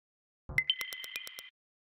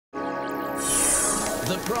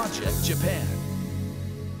The Project Japan.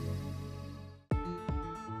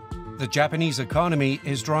 The Japanese economy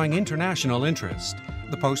is drawing international interest.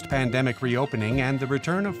 The post-pandemic reopening and the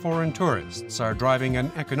return of foreign tourists are driving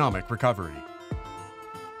an economic recovery.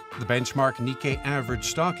 The benchmark Nikkei average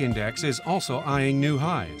stock index is also eyeing new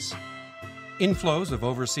highs. Inflows of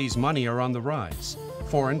overseas money are on the rise.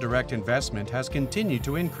 Foreign direct investment has continued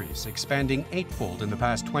to increase, expanding eightfold in the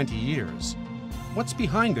past 20 years. What's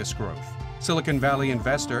behind this growth? Silicon Valley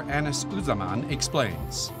investor Anis Uzaman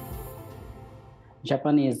explains.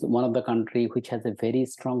 Japan is one of the countries which has a very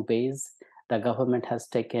strong base. The government has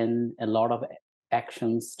taken a lot of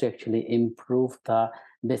actions to actually improve the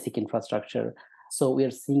basic infrastructure. So we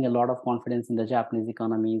are seeing a lot of confidence in the Japanese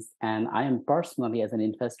economies, and I am personally, as an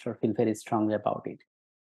investor, feel very strongly about it.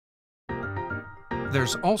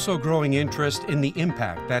 There's also growing interest in the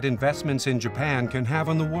impact that investments in Japan can have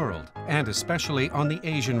on the world, and especially on the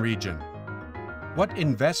Asian region. What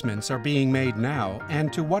investments are being made now,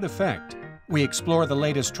 and to what effect? We explore the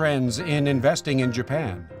latest trends in investing in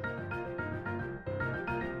Japan.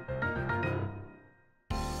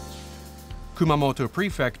 Kumamoto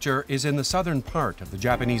Prefecture is in the southern part of the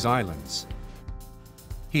Japanese islands.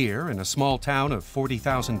 Here, in a small town of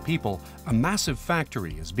 40,000 people, a massive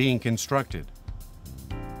factory is being constructed.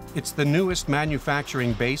 It's the newest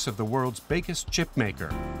manufacturing base of the world's biggest chip maker,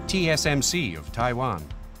 TSMC of Taiwan.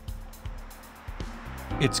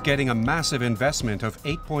 It's getting a massive investment of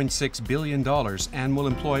 $8.6 billion and will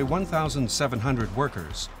employ 1,700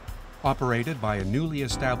 workers. Operated by a newly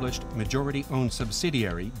established majority-owned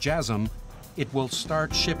subsidiary, JASM, it will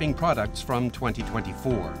start shipping products from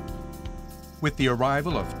 2024. With the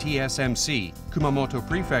arrival of TSMC, Kumamoto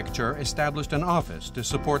Prefecture established an office to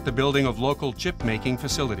support the building of local chip-making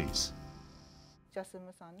facilities.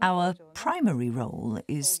 Our primary role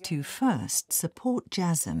is to first support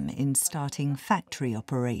JASM in starting factory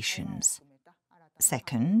operations.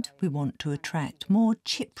 Second, we want to attract more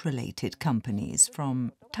chip-related companies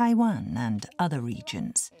from Taiwan and other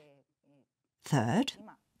regions. Third,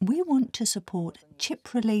 we want to support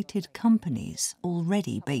chip-related companies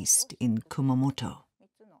already based in Kumamoto.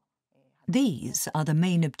 These are the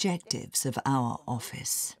main objectives of our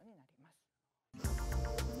office.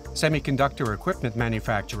 Semiconductor equipment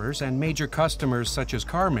manufacturers and major customers such as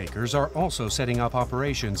car makers are also setting up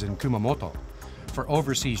operations in Kumamoto. For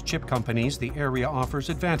overseas chip companies, the area offers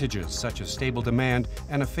advantages such as stable demand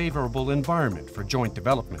and a favorable environment for joint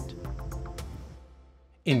development.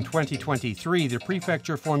 In 2023, the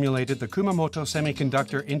prefecture formulated the Kumamoto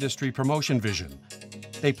Semiconductor Industry Promotion Vision.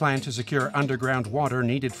 They plan to secure underground water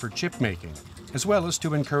needed for chip making, as well as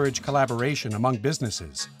to encourage collaboration among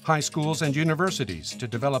businesses, high schools, and universities to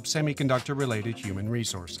develop semiconductor-related human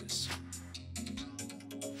resources.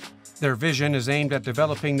 Their vision is aimed at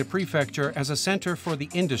developing the prefecture as a center for the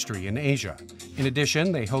industry in Asia. In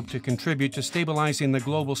addition, they hope to contribute to stabilizing the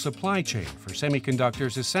global supply chain for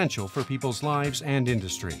semiconductors essential for people's lives and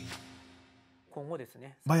industry.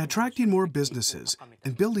 By attracting more businesses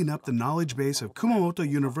and building up the knowledge base of Kumamoto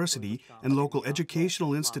University and local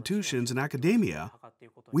educational institutions and academia,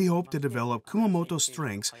 we hope to develop Kumamoto's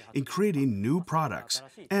strengths in creating new products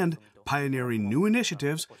and pioneering new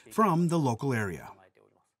initiatives from the local area.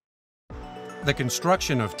 The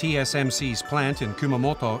construction of TSMC's plant in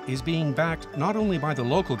Kumamoto is being backed not only by the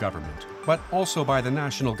local government, but also by the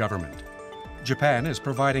national government. Japan is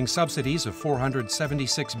providing subsidies of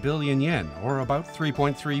 476 billion yen, or about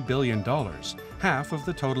 $3.3 billion, half of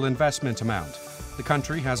the total investment amount. The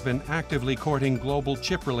country has been actively courting global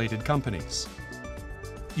chip-related companies.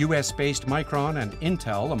 US-based Micron and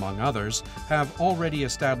Intel, among others, have already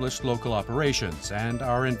established local operations and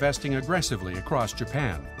are investing aggressively across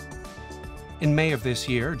Japan. In May of this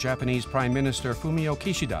year, Japanese Prime Minister Fumio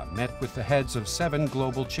Kishida met with the heads of 7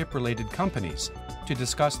 global chip-related companies to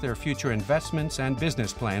discuss their future investments and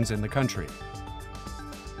business plans in the country.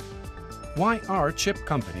 Why are chip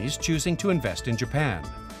companies choosing to invest in Japan?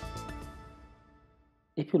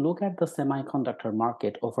 If you look at the semiconductor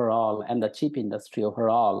market overall and the chip industry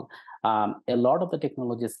overall, a lot of the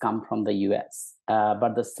technologies come from the US.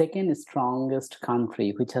 But the second strongest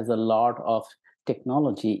country which has a lot of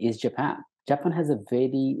technology is Japan. Japan has a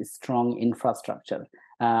very strong infrastructure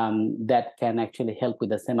that can actually help with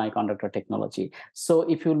the semiconductor technology. So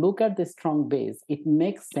if you look at the strong base, it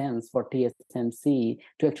makes sense for TSMC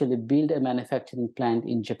to actually build a manufacturing plant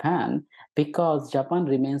in Japan, because Japan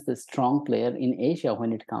remains the strong player in Asia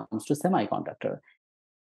when it comes to semiconductor.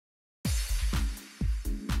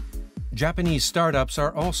 Japanese startups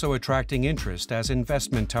are also attracting interest as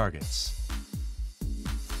investment targets.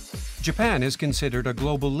 Japan is considered a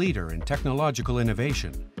global leader in technological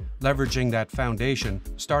innovation. Leveraging that foundation,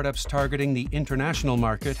 startups targeting the international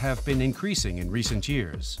market have been increasing in recent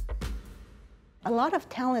years. A lot of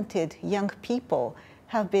talented young people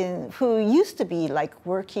who used to be like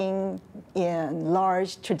working in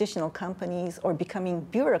large traditional companies or becoming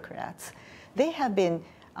bureaucrats, they have been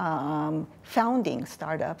founding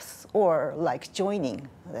startups or like joining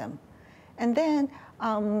them. And then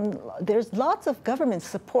there's lots of government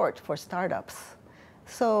support for startups.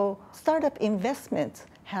 So startup investment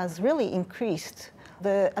has really increased.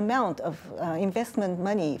 The amount of investment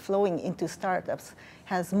money flowing into startups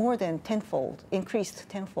has more than increased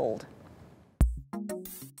tenfold.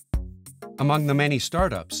 Among the many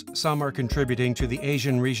startups, some are contributing to the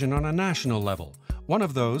Asian region on a national level. One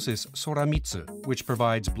of those is Soramitsu, which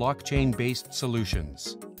provides blockchain-based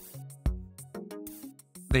solutions.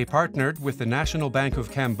 They partnered with the National Bank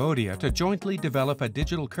of Cambodia to jointly develop a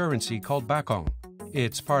digital currency called Bakong.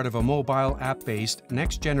 It's part of a mobile app-based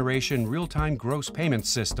next-generation real-time gross payment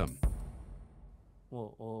system.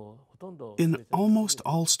 In almost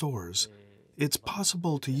all stores, it's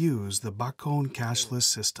possible to use the Bakong cashless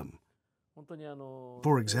system.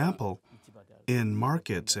 For example, in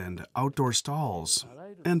markets and outdoor stalls,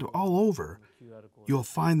 and all over, you'll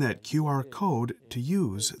find that QR code to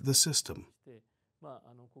use the system.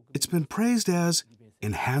 It's been praised as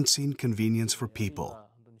enhancing convenience for people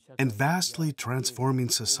and vastly transforming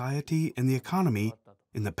society and the economy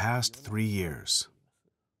in the past 3 years.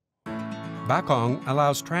 Bakong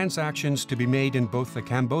allows transactions to be made in both the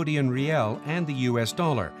Cambodian riel and the US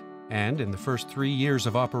dollar, and in the first 3 years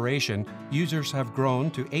of operation, users have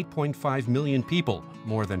grown to 8.5 million people,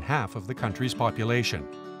 more than half of the country's population.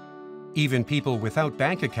 Even people without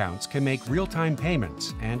bank accounts can make real-time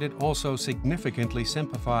payments, and it also significantly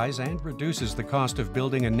simplifies and reduces the cost of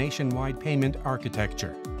building a nationwide payment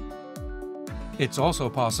architecture. It's also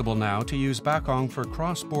possible now to use Bakong for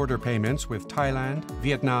cross-border payments with Thailand,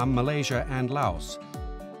 Vietnam, Malaysia, and Laos.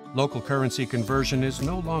 Local currency conversion is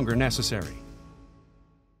no longer necessary.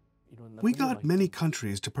 We got many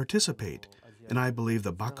countries to participate, and I believe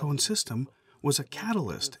the Bakong system was a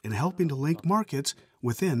catalyst in helping to link markets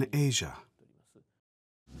within Asia.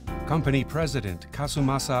 Company president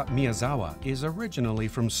Kazumasa Miyazawa is originally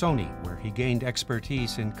from Sony, where he gained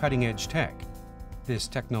expertise in cutting-edge tech. This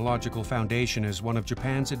technological foundation is one of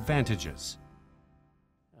Japan's advantages.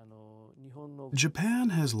 Japan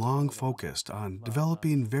has long focused on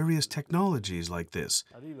developing various technologies like this,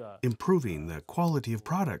 improving the quality of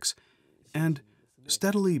products, and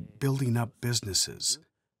steadily building up businesses.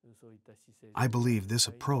 I believe this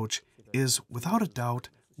approach is, without a doubt,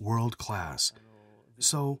 world-class.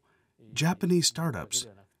 So, Japanese startups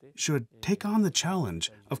should take on the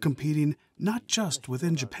challenge of competing not just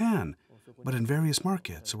within Japan, but in various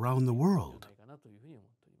markets around the world.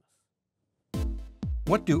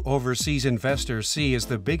 What do overseas investors see as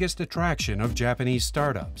the biggest attraction of Japanese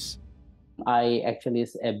startups? I actually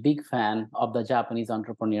is a big fan of the Japanese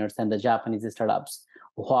entrepreneurs and the Japanese startups.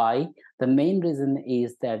 Why? The main reason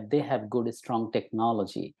is that they have good, strong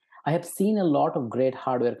technology. I have seen a lot of great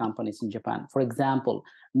hardware companies in Japan. For example,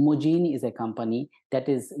 MUJIN is a company that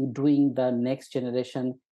is doing the next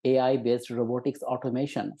generation AI-based robotics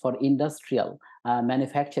automation for industrial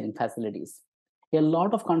manufacturing facilities. A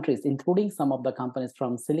lot of countries, including some of the companies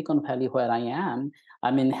from Silicon Valley where I am,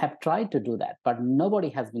 have tried to do that, but nobody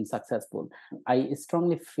has been successful. I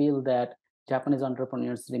strongly feel that Japanese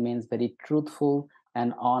entrepreneurs remains very truthful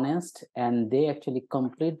and honest, and they actually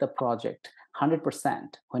complete the project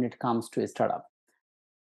 100% when it comes to a startup.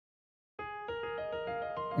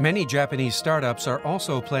 Many Japanese startups are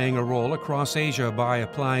also playing a role across Asia by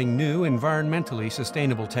applying new environmentally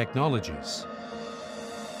sustainable technologies.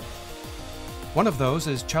 One of those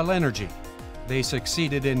is Chalenergy. They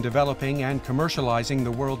succeeded in developing and commercializing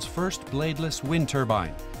the world's first bladeless wind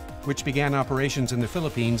turbine, which began operations in the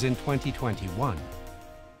Philippines in 2021.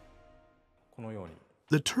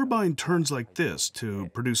 The turbine turns like this to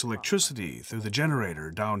produce electricity through the generator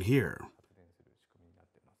down here.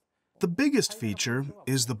 The biggest feature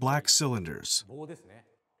is the black cylinders.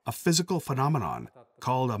 A physical phenomenon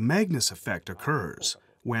called a Magnus effect occurs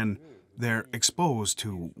when they're exposed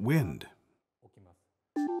to wind.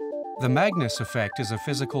 The Magnus effect is a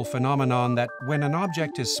physical phenomenon that when an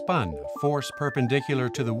object is spun, a force perpendicular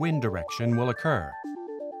to the wind direction will occur.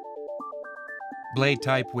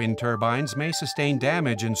 Blade-type wind turbines may sustain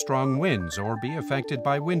damage in strong winds or be affected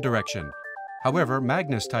by wind direction. However,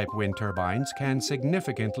 Magnus-type wind turbines can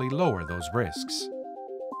significantly lower those risks.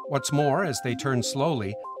 What's more, as they turn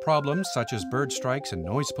slowly, problems such as bird strikes and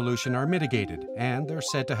noise pollution are mitigated, and they're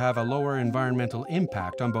said to have a lower environmental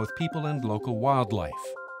impact on both people and local wildlife.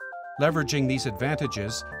 Leveraging these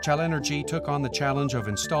advantages, Chal Energy took on the challenge of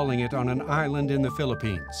installing it on an island in the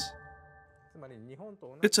Philippines.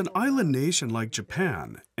 It's an island nation like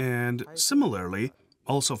Japan, and similarly,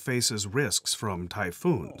 also faces risks from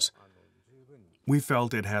typhoons. We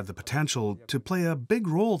felt it had the potential to play a big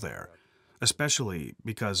role there, especially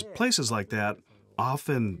because places like that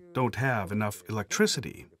often don't have enough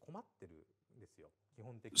electricity.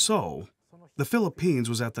 So, the Philippines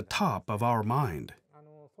was at the top of our mind.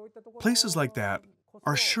 Places like that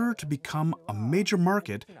are sure to become a major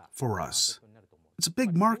market for us. It's a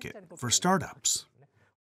big market for startups.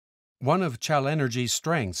 One of Chal Energy's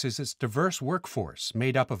strengths is its diverse workforce,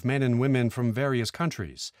 made up of men and women from various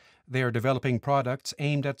countries. They are developing products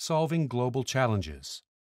aimed at solving global challenges.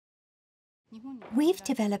 We've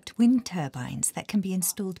developed wind turbines that can be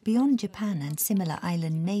installed beyond Japan and similar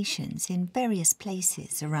island nations in various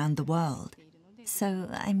places around the world. So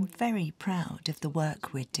I'm very proud of the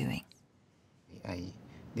work we're doing. I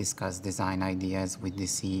discuss design ideas with the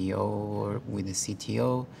CEO or with the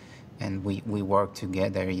CTO, and we work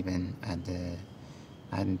together even at the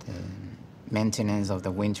maintenance of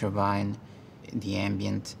the wind turbine. The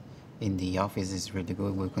ambient in the office is really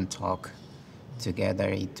good. We can talk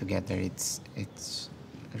together, eat together. It's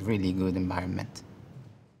a really good environment.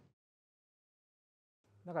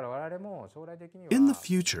 In the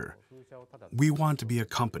future, we want to be a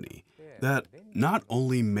company that not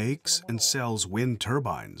only makes and sells wind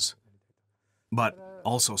turbines, but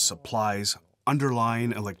also supplies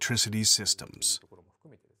underlying electricity systems.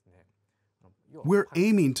 We're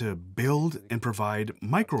aiming to build and provide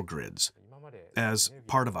microgrids as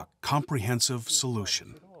part of a comprehensive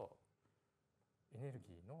solution.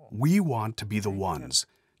 We want to be the ones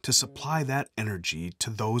to supply that energy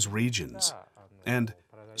to those regions and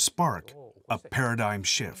spark a paradigm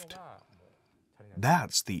shift.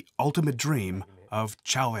 That's the ultimate dream of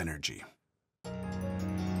Chal Energy.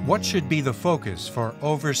 What should be the focus for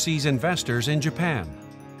overseas investors in Japan?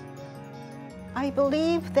 I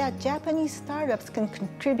believe that Japanese startups can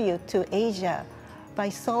contribute to Asia by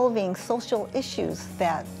solving social issues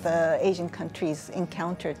that the Asian countries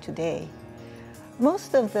encounter today.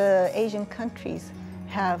 Most of the Asian countries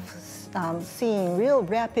have seen real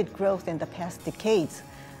rapid growth in the past decades,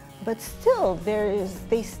 but still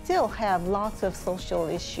they still have lots of social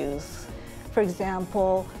issues. For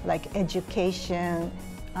example, like education,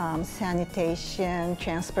 sanitation,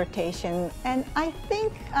 transportation, and I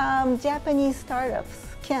think Japanese startups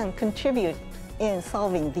can contribute in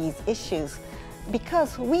solving these issues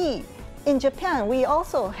because in Japan, we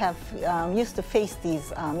also have used to face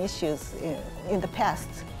these issues in the past.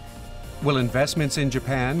 Will investments in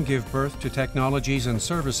Japan give birth to technologies and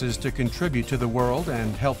services to contribute to the world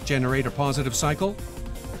and help generate a positive cycle?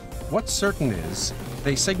 What's certain is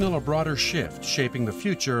they signal a broader shift shaping the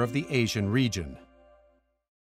future of the Asian region.